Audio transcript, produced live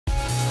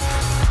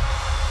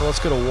Let's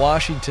go to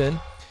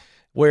Washington,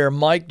 where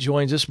Mike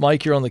joins us.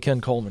 Mike, you're on the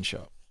Ken Coleman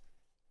Show.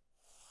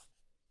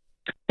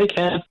 Hey,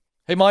 Ken.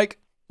 Hey, Mike.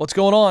 What's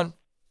going on?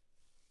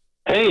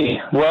 Hey,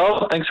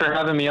 well, thanks for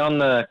having me on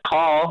the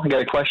call. I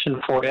got a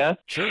question for you.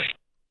 Sure.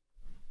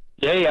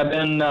 Yeah, I've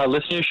been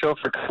listening to your show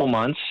for a couple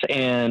months,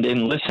 and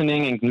in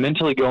listening and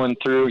mentally going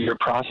through your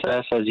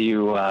process as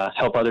you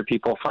help other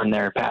people find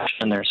their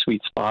passion, their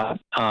sweet spot,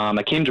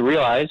 I came to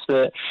realize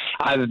that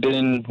I've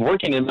been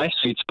working in my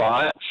sweet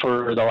spot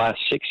for the last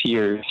 6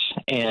 years,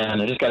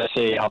 and I just got to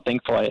say how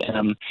thankful I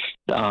am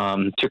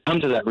to come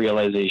to that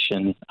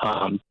realization.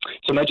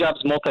 So my job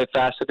is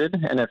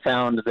multifaceted, and I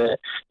found that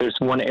there's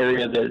one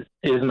area that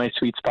is my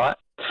sweet spot.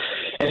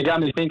 And it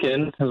got me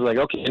thinking. I was like,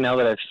 okay, now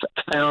that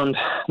I've found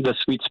the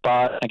sweet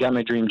spot, I got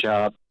my dream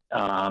job,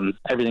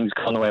 everything's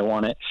going the way I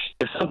want it.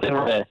 If something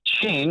were to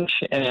change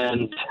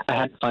and I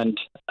had to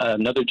find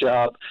another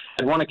job,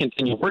 I'd want to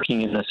continue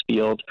working in this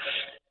field.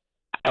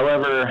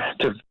 However,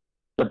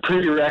 the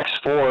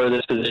prereqs for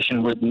this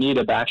position would need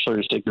a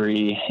bachelor's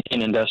degree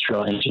in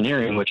industrial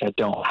engineering, which I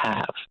don't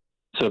have.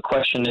 So the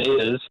question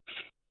is,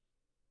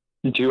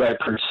 do I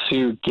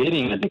pursue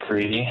getting a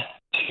degree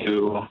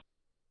to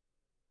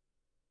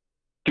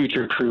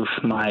future-proof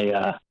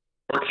my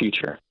work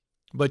future?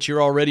 But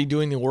you're already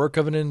doing the work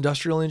of an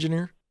industrial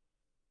engineer?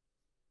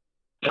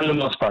 For the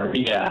most part,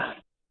 yeah.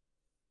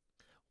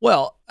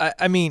 Well,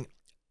 I mean,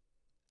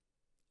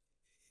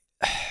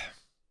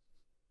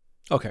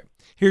 okay,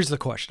 here's the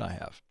question I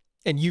have.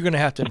 And you're going to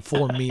have to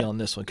inform me on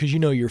this one because you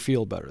know your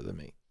field better than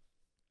me.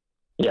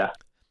 Yeah.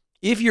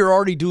 If you're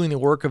already doing the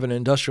work of an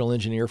industrial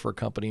engineer for a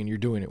company and you're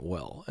doing it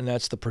well, and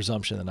that's the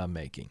presumption that I'm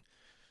making,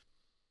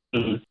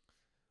 Mm-hmm.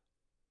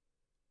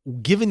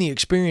 given the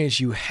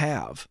experience you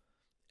have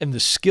and the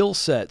skill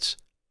sets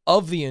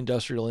of the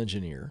industrial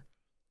engineer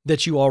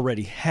that you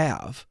already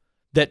have,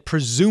 that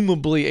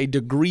presumably a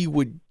degree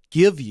would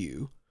give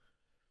you,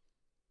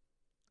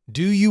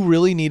 do you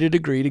really need a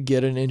degree to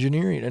get an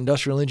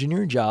industrial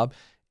engineering job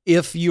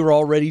if you're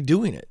already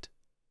doing it?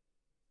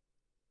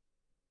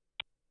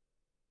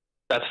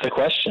 That's the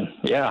question.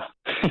 Yeah.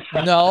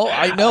 No,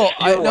 I know.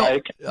 I know.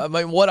 Like, I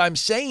mean, what I'm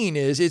saying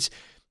is,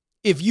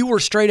 if you were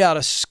straight out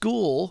of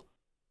school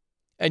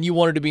and you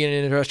wanted to be an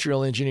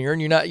industrial engineer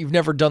and you've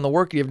never done the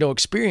work, you have no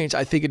experience,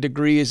 I think a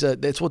degree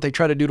that's what they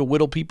try to do to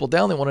whittle people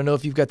down. They want to know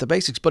if you've got the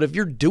basics. But if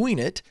you're doing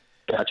it,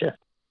 gotcha.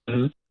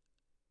 Mm-hmm.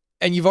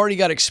 and you've already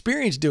got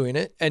experience doing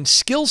it and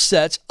skill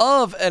sets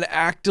of an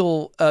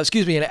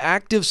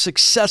active,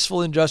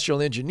 successful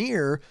industrial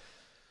engineer,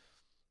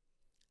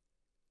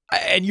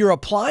 and you're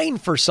applying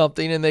for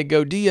something and they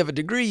go, do you have a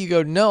degree? You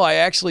go, no, I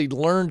actually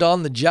learned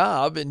on the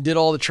job and did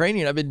all the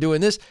training. I've been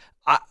doing this.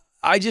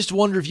 I just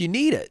wonder if you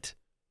need it.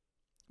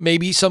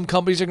 Maybe some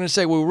companies are going to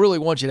say, well, we really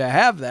want you to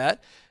have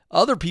that.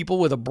 Other people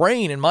with a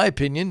brain, in my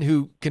opinion,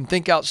 who can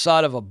think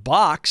outside of a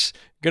box,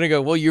 going to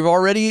go, well, you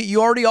already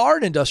are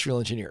an industrial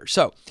engineer.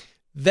 So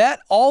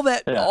all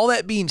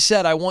that being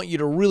said, I want you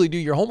to really do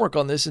your homework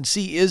on this and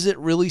see, is it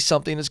really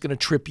something that's going to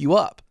trip you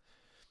up?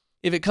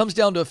 If it comes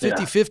down to a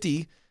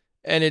 50-50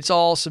 and it's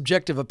all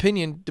subjective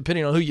opinion,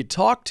 depending on who you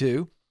talk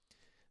to,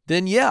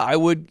 then yeah, I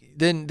would,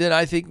 then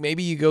I think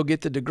maybe you go get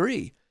the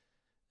degree.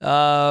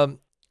 But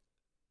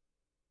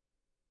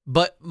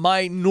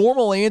my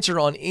normal answer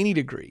on any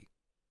degree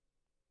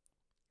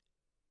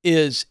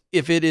is,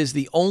 if it is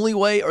the only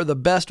way or the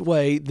best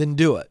way, then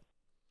do it.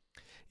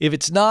 If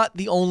it's not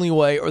the only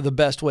way or the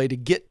best way to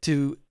get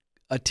to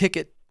a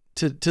ticket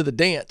to the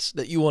dance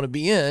that you want to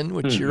be in,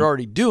 which you're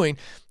already doing,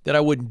 then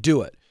I wouldn't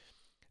do it.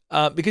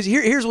 Because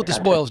here's what this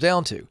boils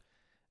down to.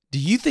 Do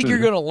you think you're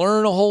going to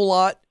learn a whole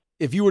lot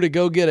if you were to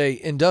go get an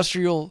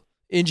industrial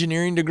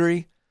engineering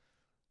degree?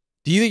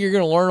 Do you think you're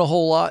going to learn a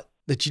whole lot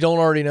that you don't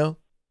already know?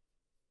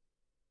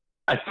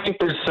 I think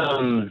there's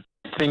some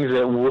things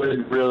that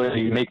would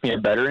really make me a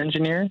better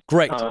engineer.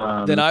 Great.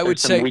 Then I would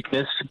say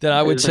weakness. Then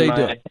I would say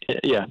do it.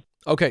 Yeah.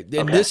 Okay.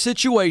 In this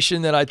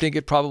situation, then I think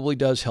it probably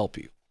does help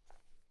you.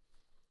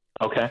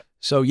 Okay.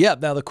 So yeah.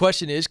 Now the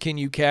question is, can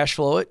you cash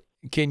flow it?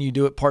 Can you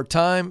do it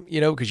part-time?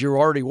 Because you're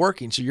already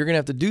working. So you're going to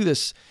have to do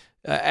this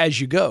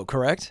as you go,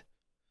 correct?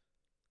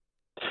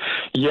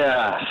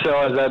 Yeah. So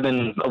as I've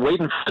been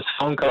waiting for this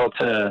phone call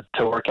to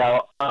work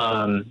out,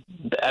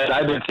 as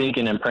I've been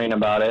thinking and praying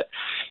about it,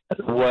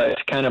 what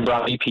kind of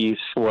brought me peace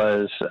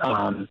was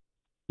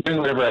doing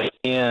whatever I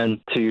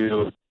can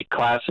to take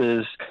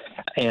classes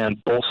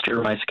and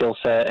bolster my skill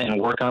set and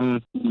work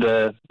on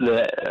the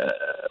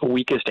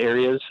weakest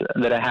areas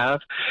that I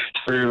have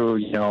through,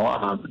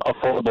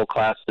 affordable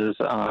classes,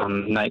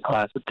 night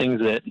classes,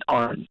 things that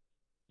aren't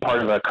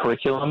part of a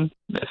curriculum,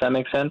 if that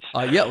makes sense.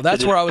 Yeah, well,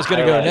 that's where I was going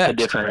to go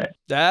next.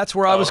 That's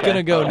where I was going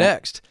to go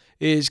next,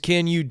 is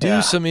can you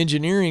do some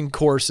engineering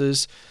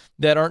courses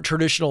that aren't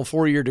traditional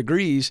 4-year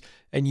degrees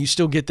and you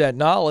still get that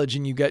knowledge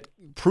and you get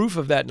proof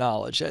of that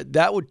knowledge?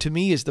 That would, to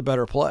me, is the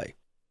better play.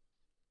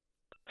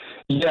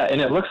 Yeah,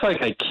 and it looks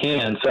like I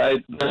can. So I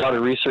did a lot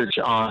of research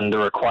on the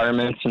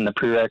requirements and the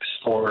prereqs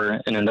for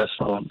an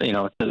industrial.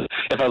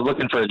 If I was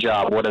looking for a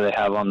job, what do they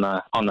have on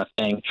the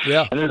thing?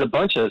 Yeah. And there's a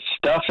bunch of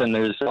stuff, and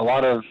there's a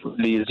lot of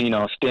these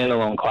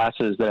standalone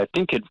classes that I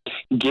think could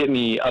get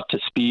me up to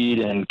speed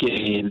and get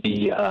me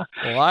the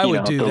I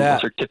would do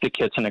that.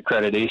 Certificates and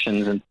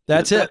accreditations, and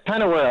that's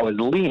kind of where I was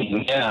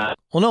leaning. Yeah.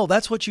 Well, no,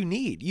 that's what you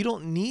need. You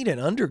don't need an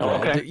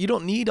undergrad. Okay. You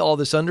don't need all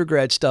this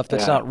undergrad stuff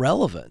that's not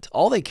relevant.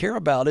 All they care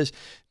about is,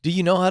 do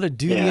you know how to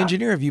do the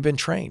engineer? Have you been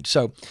trained?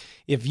 So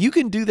if you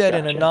can do that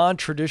in a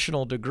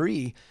non-traditional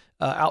degree,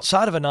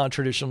 outside of a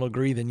non-traditional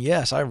degree, then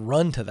yes, I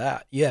run to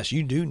that. Yes,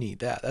 you do need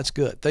that. That's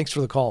good. Thanks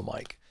for the call,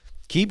 Mike.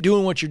 Keep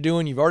doing what you're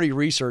doing. You've already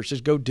researched.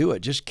 Just go do it.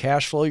 Just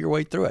cash flow your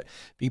way through it.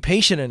 Be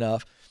patient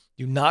enough.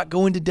 Do not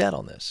go into debt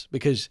on this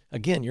because,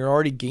 again, you're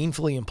already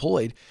gainfully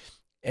employed.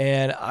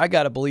 And I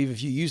got to believe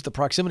if you use the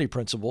proximity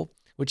principle,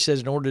 which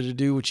says in order to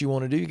do what you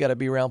want to do, you got to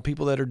be around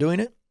people that are doing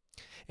it.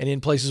 And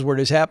in places where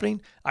it is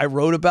happening, I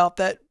wrote about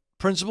that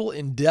principle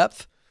in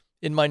depth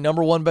in my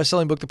 #1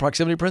 best-selling book, The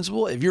Proximity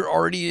Principle. If you're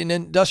already in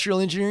industrial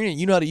engineering and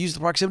you know how to use the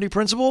proximity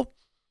principle,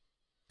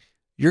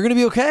 you're going to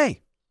be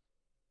okay.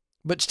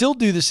 But still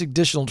do this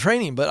additional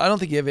training, but I don't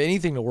think you have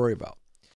anything to worry about.